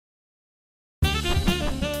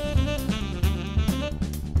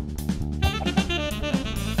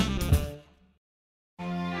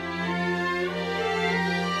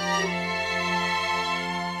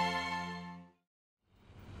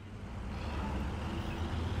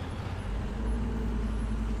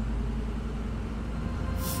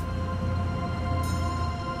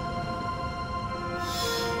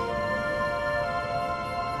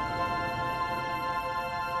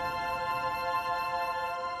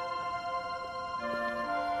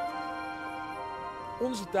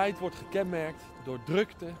Onze tijd wordt gekenmerkt door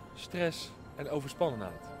drukte, stress en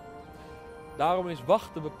overspannenheid. Daarom is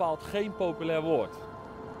wachten bepaald geen populair woord.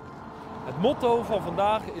 Het motto van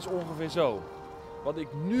vandaag is ongeveer zo: wat ik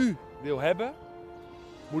nu wil hebben,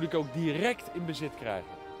 moet ik ook direct in bezit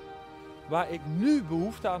krijgen. Waar ik nu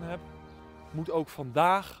behoefte aan heb, moet ook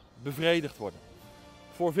vandaag bevredigd worden.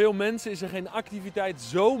 Voor veel mensen is er geen activiteit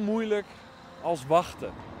zo moeilijk als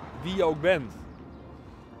wachten, wie je ook bent.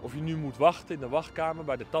 Of je nu moet wachten in de wachtkamer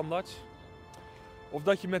bij de tandarts, of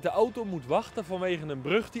dat je met de auto moet wachten vanwege een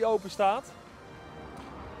brug die open staat.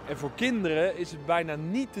 En voor kinderen is het bijna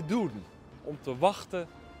niet te doen om te wachten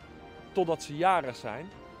totdat ze jarig zijn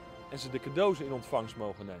en ze de cadeaus in ontvangst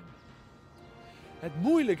mogen nemen. Het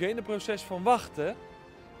moeilijke in het proces van wachten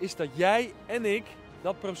is dat jij en ik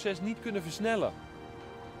dat proces niet kunnen versnellen.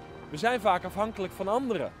 We zijn vaak afhankelijk van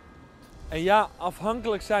anderen. En ja,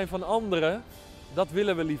 afhankelijk zijn van anderen, dat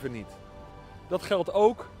willen we liever niet. Dat geldt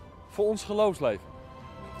ook voor ons geloofsleven.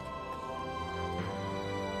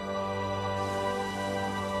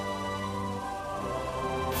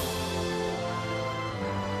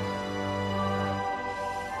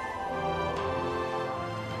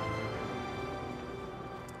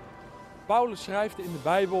 Paulus schrijft in de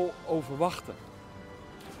Bijbel over wachten.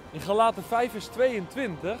 In Galaten 5 vers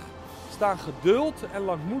 22 staan geduld en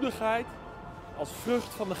langmoedigheid als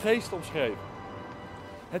vrucht van de geest omschreven.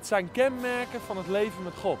 Het zijn kenmerken van het leven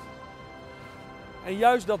met God. En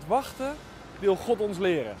juist dat wachten wil God ons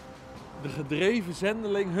leren. De gedreven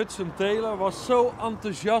zendeling Hudson Taylor was zo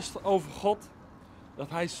enthousiast over God dat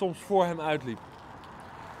hij soms voor hem uitliep.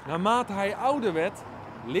 Naarmate hij ouder werd,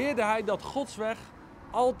 leerde hij dat Gods weg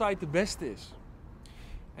altijd de beste is.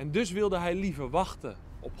 En dus wilde hij liever wachten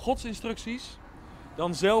op Gods instructies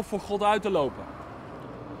dan zelf voor God uit te lopen.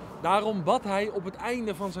 Daarom bad hij op het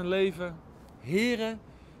einde van zijn leven: Heere,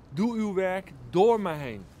 doe uw werk door mij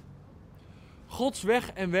heen. Gods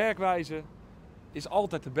weg en werkwijze is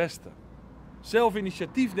altijd de beste. Zelf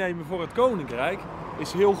initiatief nemen voor het koninkrijk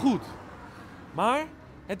is heel goed. Maar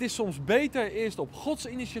het is soms beter eerst op Gods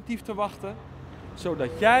initiatief te wachten,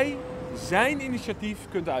 zodat jij zijn initiatief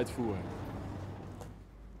kunt uitvoeren.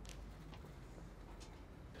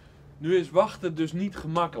 Nu is wachten dus niet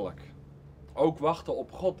gemakkelijk. Ook wachten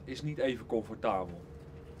op God is niet even comfortabel.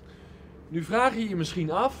 Nu vraag je je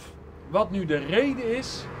misschien af wat nu de reden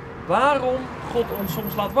is waarom God ons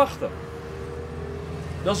soms laat wachten.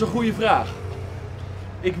 Dat is een goede vraag.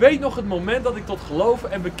 Ik weet nog het moment dat ik tot geloof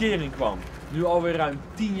en bekering kwam. Nu alweer ruim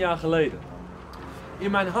 10 jaar geleden.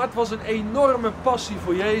 In mijn hart was een enorme passie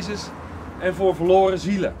voor Jezus en voor verloren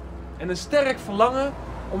zielen. En een sterk verlangen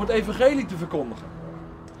om het evangelie te verkondigen.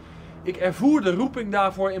 Ik ervoer de roeping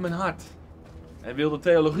daarvoor in mijn hart. En wilde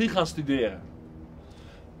theologie gaan studeren.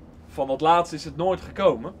 Van dat laatste is het nooit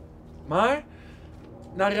gekomen. Maar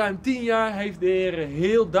na ruim 10 jaar heeft de Heere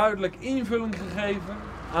heel duidelijk invulling gegeven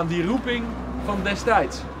aan die roeping van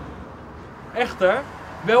destijds. Echter,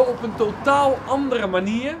 wel op een totaal andere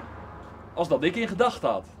manier als dat ik in gedachten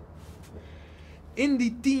had. In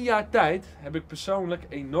die 10 jaar tijd heb ik persoonlijk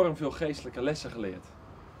enorm veel geestelijke lessen geleerd.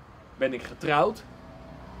 Ben ik getrouwd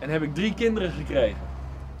en heb ik 3 kinderen gekregen.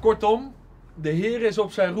 Kortom, de Heer is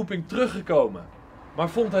op zijn roeping teruggekomen, maar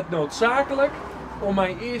vond het noodzakelijk om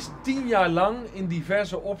mij eerst 10 jaar lang in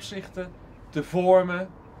diverse opzichten te vormen,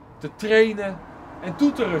 te trainen en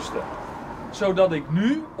toe te rusten. Zodat ik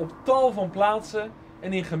nu op tal van plaatsen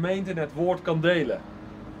en in gemeenten het woord kan delen.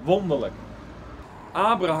 Wonderlijk.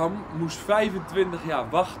 Abraham moest 25 jaar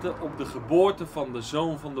wachten op de geboorte van de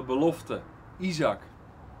zoon van de belofte, Isaac.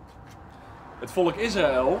 Het volk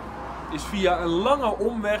Israël is via een lange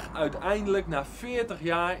omweg uiteindelijk na 40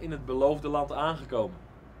 jaar in het beloofde land aangekomen.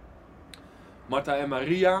 Martha en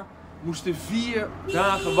Maria moesten 4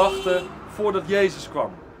 dagen wachten voordat Jezus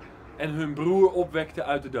kwam en hun broer opwekte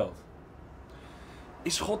uit de dood.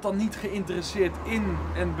 Is God dan niet geïnteresseerd in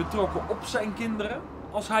en betrokken op zijn kinderen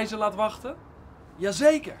als hij ze laat wachten?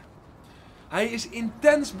 Jazeker. Hij is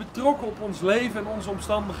intens betrokken op ons leven en onze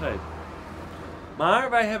omstandigheden. Maar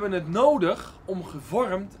wij hebben het nodig om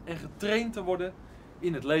gevormd en getraind te worden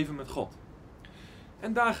in het leven met God.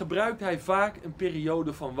 En daar gebruikt hij vaak een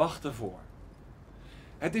periode van wachten voor.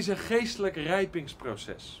 Het is een geestelijk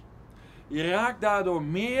rijpingsproces. Je raakt daardoor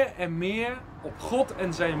meer en meer op God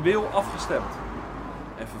en zijn wil afgestemd.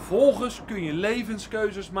 En vervolgens kun je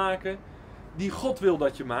levenskeuzes maken die God wil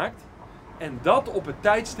dat je maakt. En dat op het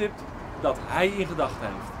tijdstip dat hij in gedachten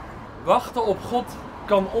heeft. Wachten op God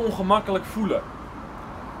kan ongemakkelijk voelen.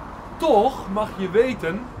 Toch mag je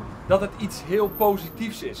weten dat het iets heel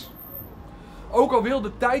positiefs is. Ook al wil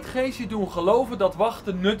de tijdgeest je doen geloven dat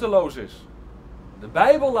wachten nutteloos is. De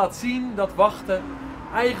Bijbel laat zien dat wachten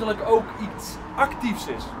eigenlijk ook iets actiefs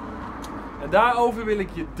is. En daarover wil ik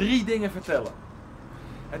je 3 dingen vertellen.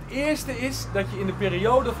 Het eerste is dat je in de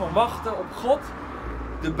periode van wachten op God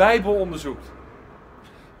de Bijbel onderzoekt.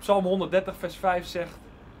 Psalm 130 vers 5 zegt: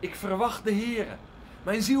 ik verwacht de Heere.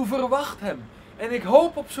 Mijn ziel verwacht hem. En ik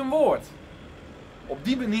hoop op zijn woord. Op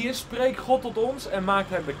die manier spreekt God tot ons en maakt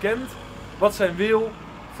hij bekend wat zijn wil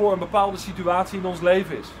voor een bepaalde situatie in ons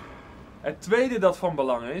leven is. Het tweede dat van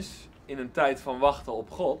belang is in een tijd van wachten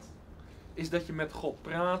op God, is dat je met God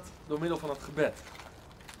praat door middel van het gebed.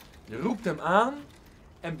 Je roept hem aan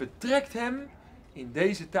en betrekt hem in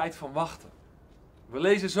deze tijd van wachten. We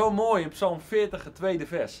lezen zo mooi in Psalm 40, het tweede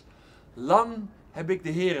vers. Lang heb ik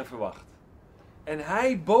de Heere verwacht. En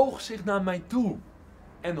hij boog zich naar mij toe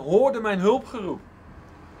en hoorde mijn hulpgeroep.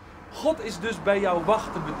 God is dus bij jouw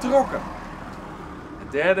wachten betrokken.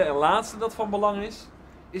 Het derde en laatste dat van belang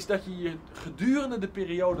is dat je gedurende de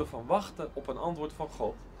periode van wachten op een antwoord van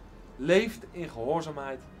God leeft in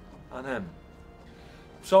gehoorzaamheid aan hem.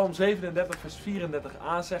 Psalm 37 vers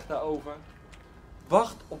 34a zegt daarover: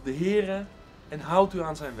 wacht op de Heere en houd u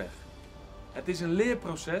aan zijn weg. Het is een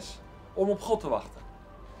leerproces om op God te wachten.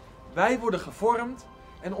 Wij worden gevormd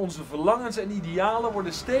en onze verlangens en idealen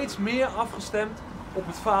worden steeds meer afgestemd op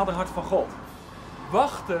het vaderhart van God.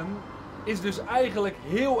 Wachten is dus eigenlijk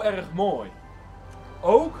heel erg mooi.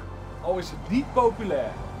 Ook al is het niet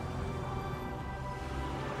populair.